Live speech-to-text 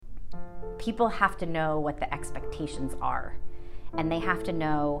people have to know what the expectations are, and they have to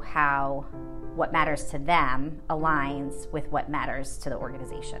know how what matters to them aligns with what matters to the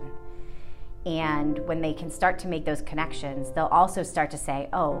organization. And when they can start to make those connections, they'll also start to say,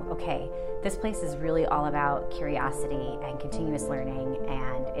 oh, okay, this place is really all about curiosity and continuous learning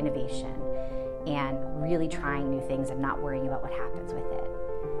and innovation and really trying new things and not worrying about what happens with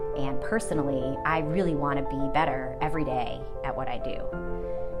it. And personally, I really want to be better every day at what I do.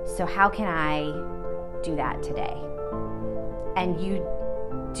 So how can I do that today? And you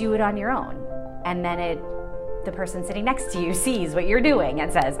do it on your own. And then the person sitting next to you sees what you're doing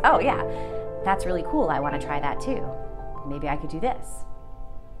and says, oh yeah, that's really cool. I want to try that too. Maybe I could do this.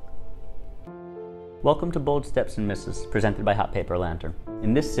 Welcome to Bold Steps and Misses, presented by Hot Paper Lantern.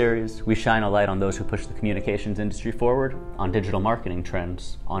 In this series, we shine a light on those who push the communications industry forward, on digital marketing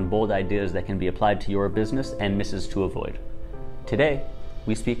trends, on bold ideas that can be applied to your business, and misses to avoid. Today,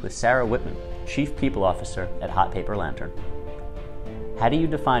 we speak with Sarah Whitman, Chief People Officer at Hot Paper Lantern. How do you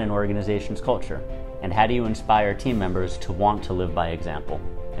define an organization's culture? And how do you inspire team members to want to live by example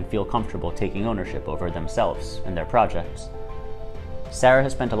and feel comfortable taking ownership over themselves and their projects? Sarah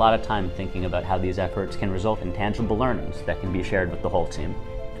has spent a lot of time thinking about how these efforts can result in tangible learnings that can be shared with the whole team.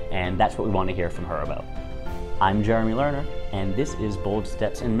 And that's what we want to hear from her about. I'm Jeremy Lerner, and this is Bold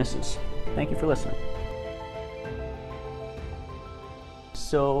Steps and Misses. Thank you for listening.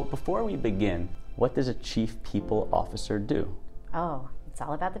 So before we begin, what does a Chief People Officer do? Oh, it's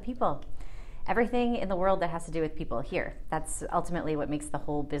all about the people. Everything in the world that has to do with people here. That's ultimately what makes the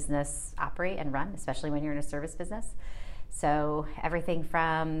whole business operate and run, especially when you're in a service business. So everything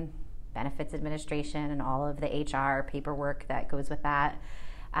from benefits administration and all of the HR paperwork that goes with that,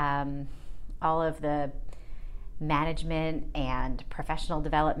 all of the management and professional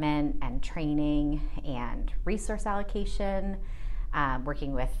development and training and resource allocation,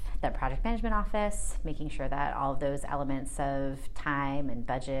 working with the project management office, making sure that all of those elements of time and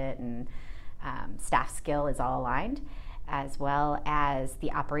budget and staff skill is all aligned, as well as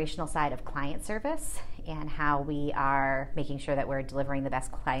the operational side of client service and how we are making sure that we're delivering the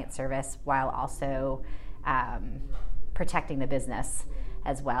best client service while also protecting the business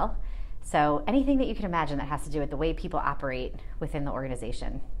as well. So anything that you can imagine that has to do with the way people operate within the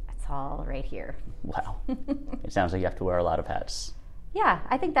organization, it's all right here. Wow. It sounds like you have to wear a lot of hats. Yeah,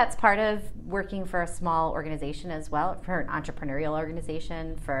 I think that's part of working for a small organization as well, for an entrepreneurial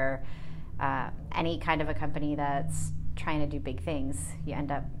organization, for any kind of a company that's trying to do big things. You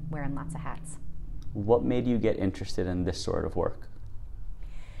end up wearing lots of hats. What made you get interested in this sort of work?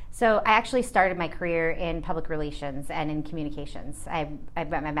 So I actually started my career in public relations and in communications. I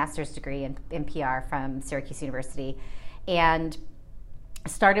got my master's degree in PR from Syracuse University and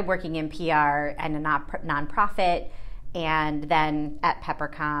started working in PR and a nonprofit, and then at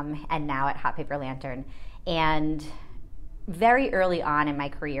Peppercom, and now at Hot Paper Lantern. And very early on in my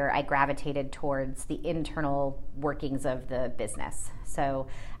career, I gravitated towards the internal workings of the business. So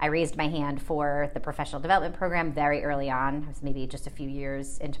I raised my hand for the professional development program very early on. I was maybe just a few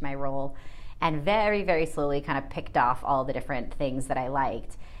years into my role, and very, very slowly kind of picked off all the different things that I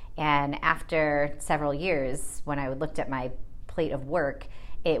liked. And after several years, when I looked at my plate of work,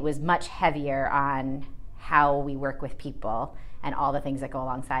 it was much heavier on how we work with people and all the things that go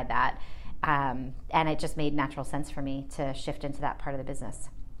alongside that. And it just made natural sense for me to shift into that part of the business.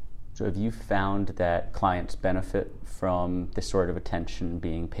 So have you found that clients benefit from this sort of attention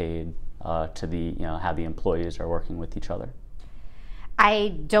being paid to the, how the employees are working with each other?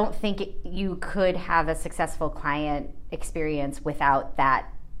 I don't think you could have a successful client experience without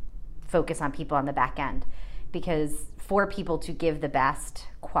that focus on people on the back end. Because for people to give the best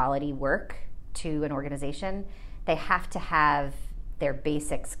quality work to an organization, they have to have their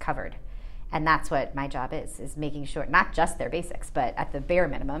basics covered. And that's what my job is making sure, not just their basics, but at the bare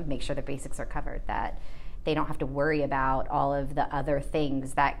minimum, make sure their basics are covered, that they don't have to worry about all of the other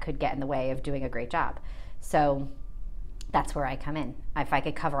things that could get in the way of doing a great job. So that's where I come in. If I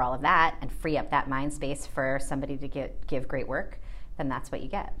could cover all of that and free up that mind space for somebody to give great work, then that's what you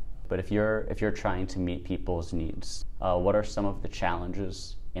get. But if you're trying to meet people's needs, what are some of the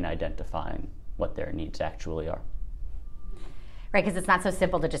challenges in identifying what their needs actually are? Right, because it's not so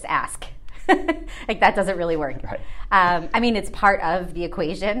simple to just ask. Like that doesn't really work. Right. I mean, it's part of the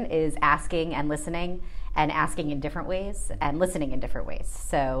equation is asking and listening, and asking in different ways and listening in different ways.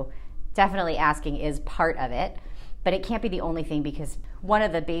 So definitely asking is part of it, but it can't be the only thing, because one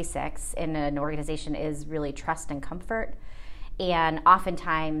of the basics in an organization is really trust and comfort. And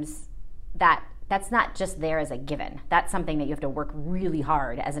oftentimes that's not just there as a given. That's something that you have to work really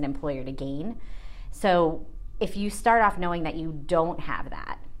hard as an employer to gain. So if you start off knowing that you don't have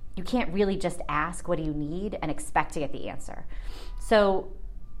that, you can't really just ask what do you need and expect to get the answer. So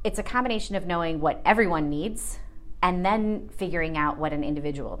it's a combination of knowing what everyone needs and then figuring out what an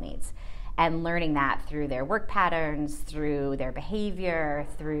individual needs and learning that through their work patterns, through their behavior,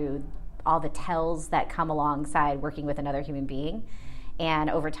 through all the tells that come alongside working with another human being. And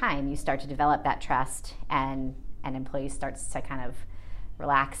over time, you start to develop that trust, and an employee starts to kind of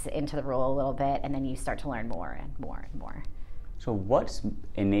relax into the role a little bit, and then you start to learn more and more and more. So what's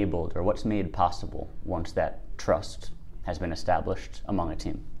enabled or what's made possible once that trust has been established among a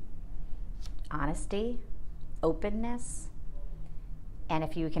team? Honesty, openness, and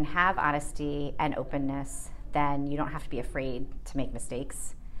if you can have honesty and openness, then you don't have to be afraid to make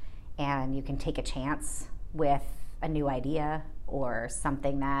mistakes, and you can take a chance with a new idea or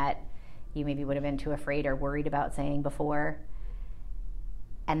something that you maybe would have been too afraid or worried about saying before.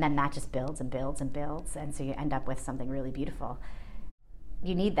 And then that just builds and builds and builds, and so you end up with something really beautiful.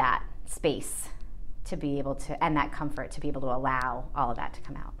 You need that space to be able to, and that comfort to be able to allow all of that to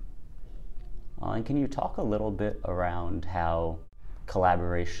come out. And can you talk a little bit around how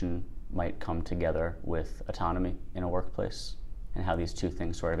collaboration might come together with autonomy in a workplace and how these two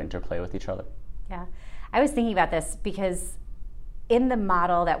things sort of interplay with each other? Yeah, I was thinking about this because in the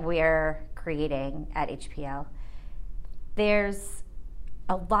model that we're creating at HPL, there's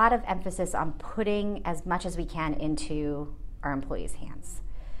a lot of emphasis on putting as much as we can into our employees' hands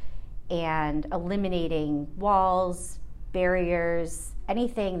and eliminating walls, barriers,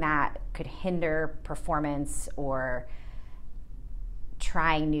 anything that could hinder performance or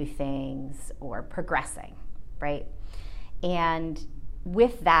trying new things or progressing, right? And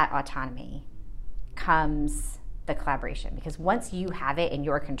with that autonomy comes the collaboration, because once you have it in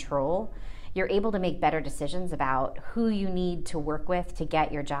your control, you're able to make better decisions about who you need to work with to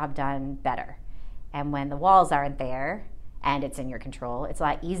get your job done better. And when the walls aren't there and it's in your control, it's a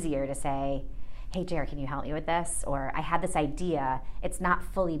lot easier to say, hey, JR, can you help me with this? Or I had this idea, it's not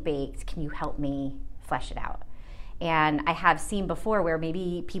fully baked, can you help me flesh it out? And I have seen before where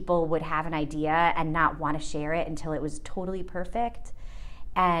maybe people would have an idea and not want to share it until it was totally perfect.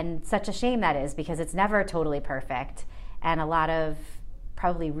 And such a shame that is, because it's never totally perfect. And a lot of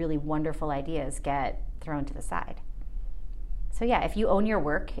probably really wonderful ideas get thrown to the side. So yeah, if you own your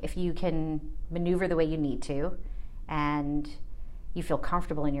work, if you can maneuver the way you need to, and you feel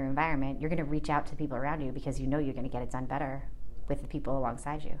comfortable in your environment, you're going to reach out to the people around you because you know you're going to get it done better with the people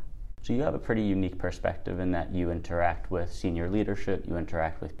alongside you. So you have a pretty unique perspective in that you interact with senior leadership, you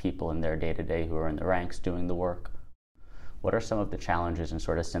interact with people in their day-to-day who are in the ranks doing the work. What are some of the challenges in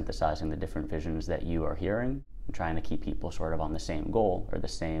sort of synthesizing the different visions that you are hearing and trying to keep people sort of on the same goal or the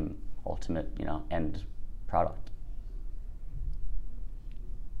same ultimate, end product?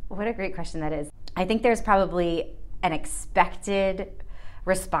 What a great question that is. I think there's probably an expected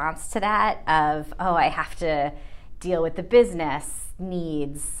response to that of, oh, I have to deal with the business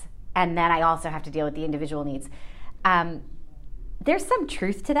needs, and then I also have to deal with the individual needs. There's some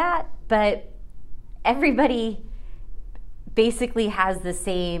truth to that, but everybody basically has the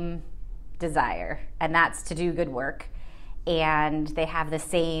same desire, and that's to do good work, and they have the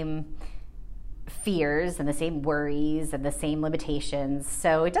same fears and the same worries and the same limitations.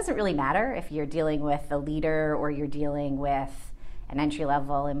 So it doesn't really matter if you're dealing with a leader or you're dealing with an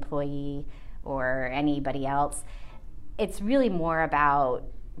entry-level employee or anybody else. It's really more about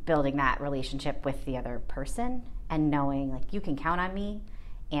building that relationship with the other person and knowing, like, you can count on me,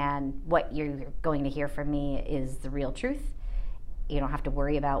 and what you're going to hear from me is the real truth. You don't have to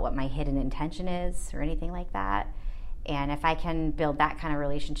worry about what my hidden intention is or anything like that. And if I can build that kind of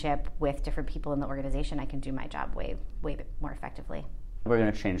relationship with different people in the organization, I can do my job way more effectively. We're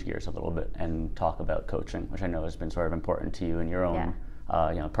going to change gears a little bit and talk about coaching, which I know has been sort of important to you in your own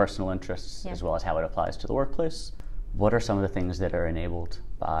personal interests, as well as how it applies to the workplace. What are some of the things that are enabled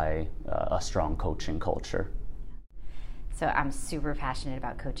by a strong coaching culture? So I'm super passionate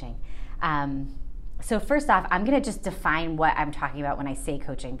about coaching. So first off, I'm going to just define what I'm talking about when I say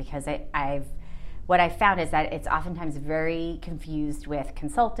coaching, because what I've found is that it's oftentimes very confused with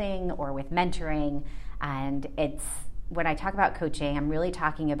consulting or with mentoring. And when I talk about coaching, I'm really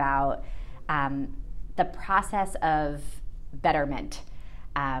talking about the process of betterment,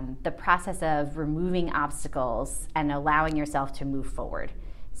 the process of removing obstacles and allowing yourself to move forward.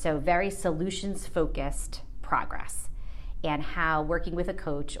 So very solutions-focused progress, and how working with a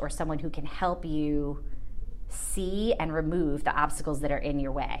coach or someone who can help you see and remove the obstacles that are in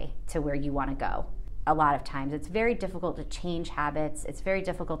your way to where you want to go. A lot of times it's very difficult to change habits. It's very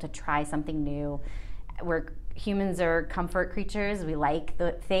difficult to try something new. Humans are comfort creatures. We like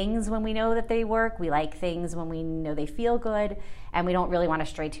the things when we know that they work. We like things when we know they feel good, and we don't really want to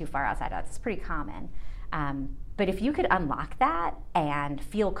stray too far outside of that. It's pretty common. But if you could unlock that and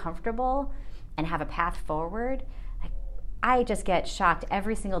feel comfortable and have a path forward, I just get shocked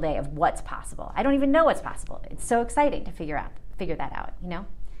every single day of what's possible. I don't even know what's possible. It's so exciting to figure that out, you know?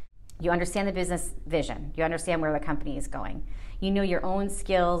 You understand the business vision. You understand where the company is going. You know your own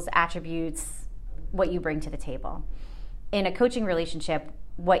skills, attributes, what you bring to the table. In a coaching relationship,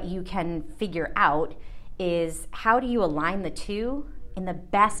 what you can figure out is how do you align the two in the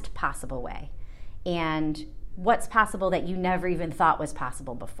best possible way, and what's possible that you never even thought was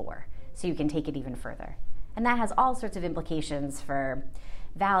possible before, so you can take it even further. And that has all sorts of implications for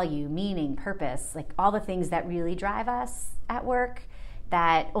value, meaning, purpose, like all the things that really drive us at work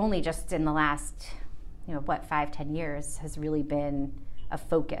that only just in the last, 5-10 years has really been a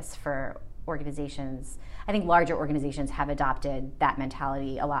focus for organizations. I think larger organizations have adopted that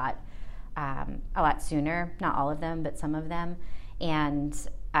mentality a lot sooner. Not all of them, but some of them. And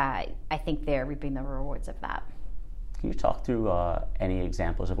I think they're reaping the rewards of that. Can you talk through any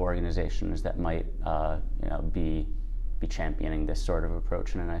examples of organizations that might be championing this sort of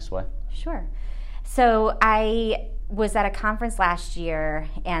approach in a nice way? Sure. So I was at a conference last year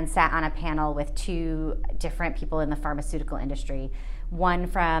and sat on a panel with two different people in the pharmaceutical industry. One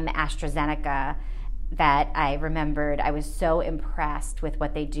from AstraZeneca that I remembered. I was so impressed with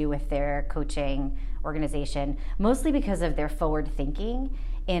what they do with their coaching organization, mostly because of their forward thinking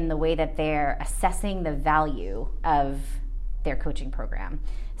in the way that they're assessing the value of their coaching program.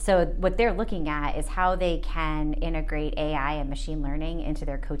 So what they're looking at is how they can integrate AI and machine learning into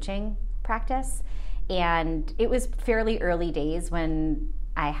their coaching practice. And it was fairly early days when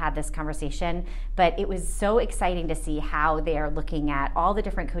I had this conversation, but it was so exciting to see how they are looking at all the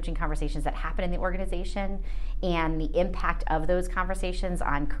different coaching conversations that happen in the organization and the impact of those conversations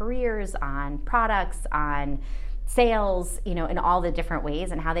on careers, on products, on sales, in all the different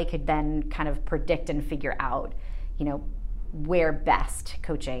ways, and how they could then kind of predict and figure out, where best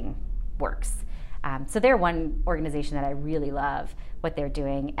coaching works. So they're one organization that I really love what they're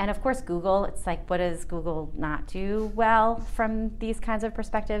doing. And of course, Google, it's like, what does Google not do well from these kinds of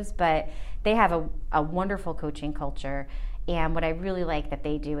perspectives? But they have a wonderful coaching culture. And what I really like that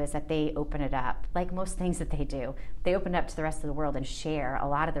they do is that they open it up, like most things that they do. They open it up to the rest of the world and share a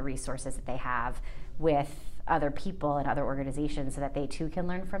lot of the resources that they have with other people and other organizations so that they too can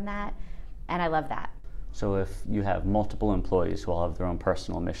learn from that. And I love that. So if you have multiple employees who all have their own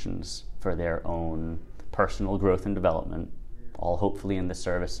personal missions for their own personal growth and development, all hopefully in the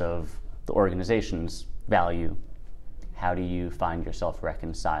service of the organization's value, how do you find yourself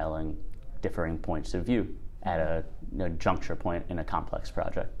reconciling differing points of view at a juncture point in a complex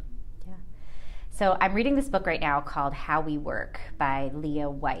project? Yeah. So I'm reading this book right now called How We Work by Leah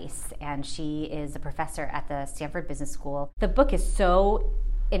Weiss, and she is a professor at the Stanford Business School. The book is so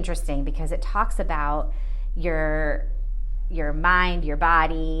interesting because it talks about your mind, your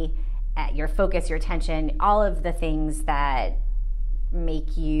body, your focus, your attention, all of the things that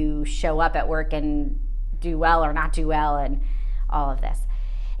make you show up at work and do well or not do well, and all of this.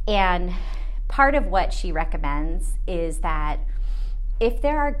 And part of what she recommends is that if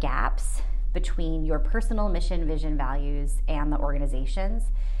there are gaps between your personal mission, vision, values, and the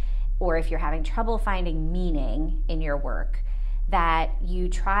organization's, or if you're having trouble finding meaning in your work, that you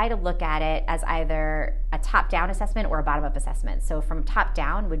try to look at it as either a top-down assessment or a bottom-up assessment. So from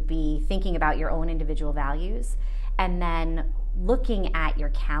top-down would be thinking about your own individual values, and then looking at your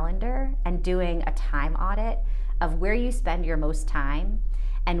calendar and doing a time audit of where you spend your most time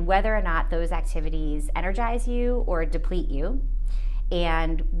and whether or not those activities energize you or deplete you,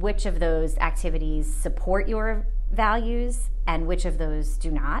 and which of those activities support your values and which of those do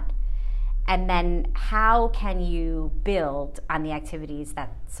not. And then how can you build on the activities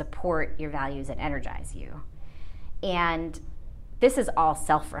that support your values and energize you? And this is all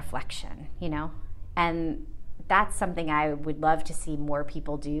self-reflection, and that's something I would love to see more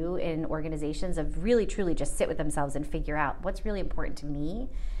people do in organizations, of really truly just sit with themselves and figure out what's really important to me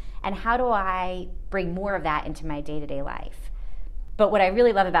and how do I bring more of that into my day-to-day life. But what I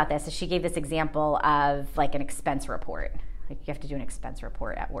really love about this is she gave this example of like an expense report. Like you have to do an expense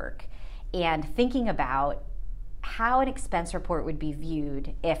report at work. And thinking about how an expense report would be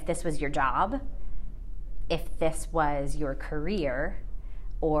viewed if this was your job, if this was your career,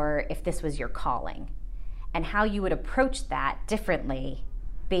 or if this was your calling, and how you would approach that differently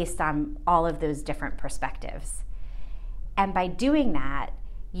based on all of those different perspectives. And by doing that,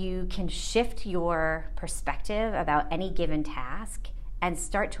 you can shift your perspective about any given task and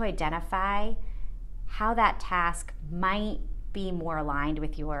start to identify how that task might be more aligned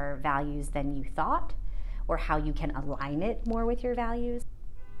with your values than you thought, or how you can align it more with your values.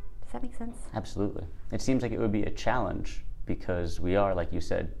 Does that make sense? Absolutely. It seems like it would be a challenge because we are, like you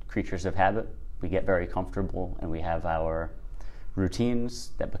said, creatures of habit. We get very comfortable and we have our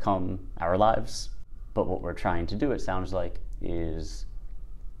routines that become our lives. But what we're trying to do, it sounds like, is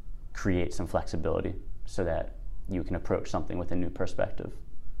create some flexibility so that you can approach something with a new perspective.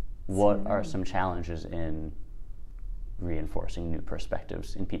 What are some challenges in reinforcing new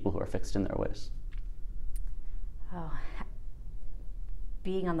perspectives in people who are fixed in their ways? Oh,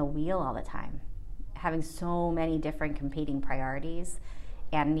 being on the wheel all the time, having so many different competing priorities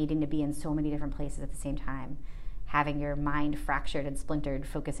and needing to be in so many different places at the same time, having your mind fractured and splintered,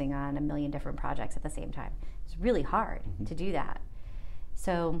 focusing on a million different projects at the same time. It's really hard to do that.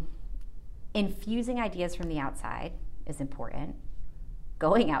 So infusing ideas from the outside is important.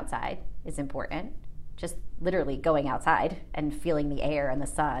 Going outside is important. Just literally going outside and feeling the air and the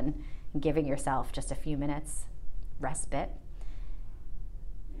sun and giving yourself just a few minutes respite.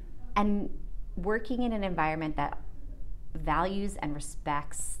 And working in an environment that values and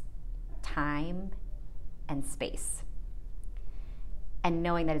respects time and space. And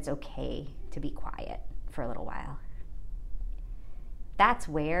knowing that it's okay to be quiet for a little while. That's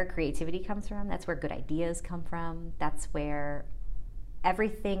where creativity comes from. That's where good ideas come from. That's where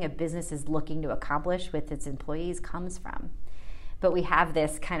everything a business is looking to accomplish with its employees comes from. But we have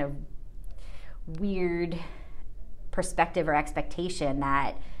this kind of weird perspective or expectation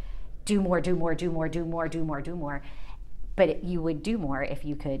that do more. But you would do more if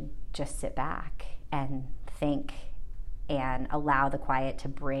you could just sit back and think and allow the quiet to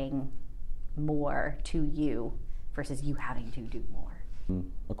bring more to you versus you having to do more.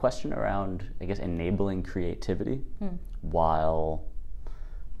 A question around, I guess, enabling creativity while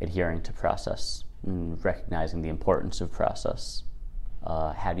adhering to process and recognizing the importance of process.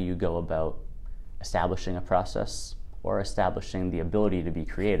 How do you go about establishing a process or establishing the ability to be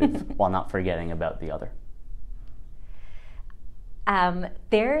creative while not forgetting about the other?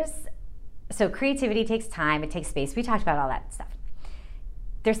 So creativity takes time, it takes space. We talked about all that stuff.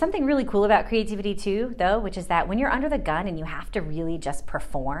 There's something really cool about creativity too, though, which is that when you're under the gun and you have to really just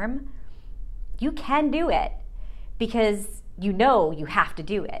perform, you can do it because you know you have to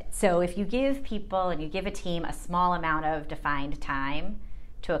do it. So if you give people and you give a team a small amount of defined time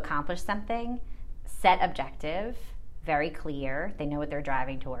to accomplish something, set objective, very clear, they know what they're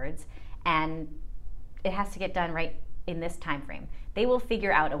driving towards, and it has to get done right in this time frame, they will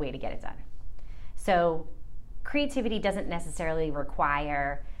figure out a way to get it done. So creativity doesn't necessarily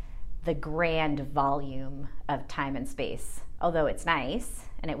require the grand volume of time and space, although it's nice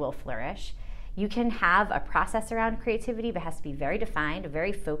and it will flourish. You can have a process around creativity, but it has to be very defined,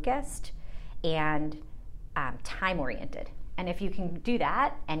 very focused, and time-oriented. And if you can do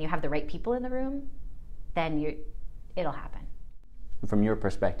that and you have the right people in the room, then it'll happen. From your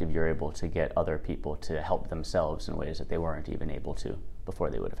perspective, you're able to get other people to help themselves in ways that they weren't even able to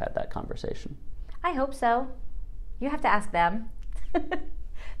before they would have had that conversation. I hope so. You have to ask them. But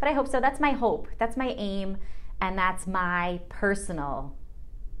I hope so. That's my hope. That's my aim. And that's my personal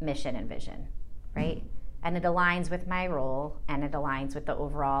mission and vision, right? And it aligns with my role and it aligns with the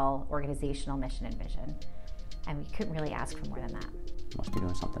overall organizational mission and vision. And we couldn't really ask for more than that. Must be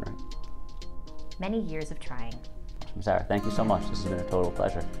doing something right. Many years of trying. Sarah, thank you so much. This has been a total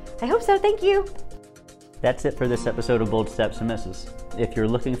pleasure. I hope so. Thank you. That's it for this episode of Bold Steps and Misses. If you're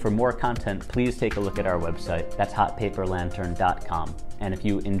looking for more content, please take a look at our website. That's hotpaperlantern.com. And if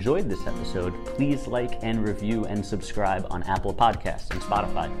you enjoyed this episode, please like and review and subscribe on Apple Podcasts and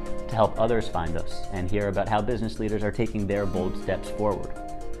Spotify to help others find us and hear about how business leaders are taking their bold steps forward.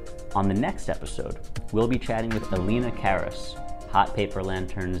 On the next episode, we'll be chatting with Alina Karas, Hot Paper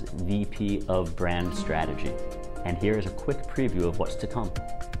Lantern's VP of Brand Strategy. And here is a quick preview of what's to come.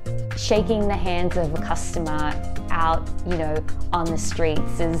 Shaking the hands of a customer out, on the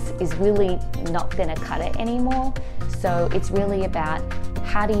streets is really not going to cut it anymore. So it's really about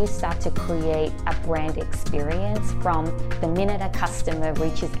how do you start to create a brand experience from the minute a customer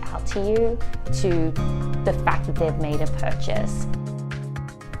reaches out to you to the fact that they've made a purchase.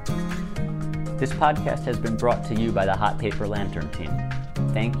 This podcast has been brought to you by the Hot Paper Lantern team.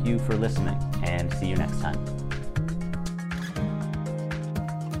 Thank you for listening and see you next time.